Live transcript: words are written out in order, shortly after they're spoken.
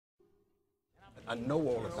I know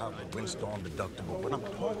all about the windstorm deductible. What I'm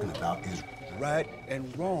talking about is right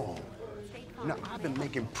and wrong. Now, I've been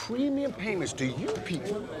making premium payments to you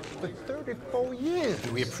people for 34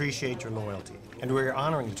 years. We appreciate your loyalty, and we're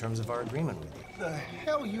honoring the terms of our agreement with you. The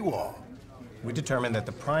hell you are? We determined that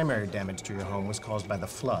the primary damage to your home was caused by the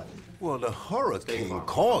flood. Well, the hurricane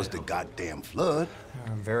caused the goddamn flood.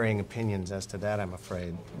 There are varying opinions as to that, I'm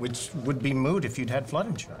afraid, which would be moot if you'd had flood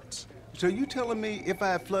insurance. So you telling me if I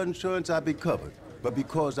had flood insurance, I'd be covered? But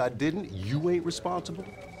because I didn't, you ain't responsible?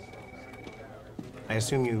 I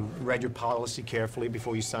assume you read your policy carefully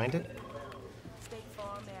before you signed it? State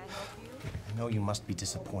Farm, may I help you? I know you must be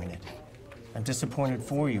disappointed. I'm disappointed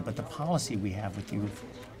for you, but the policy we have with you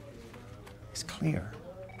is clear.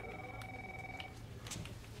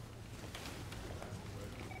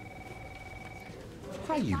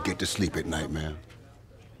 How you get to sleep at night, man?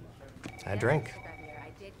 I drink.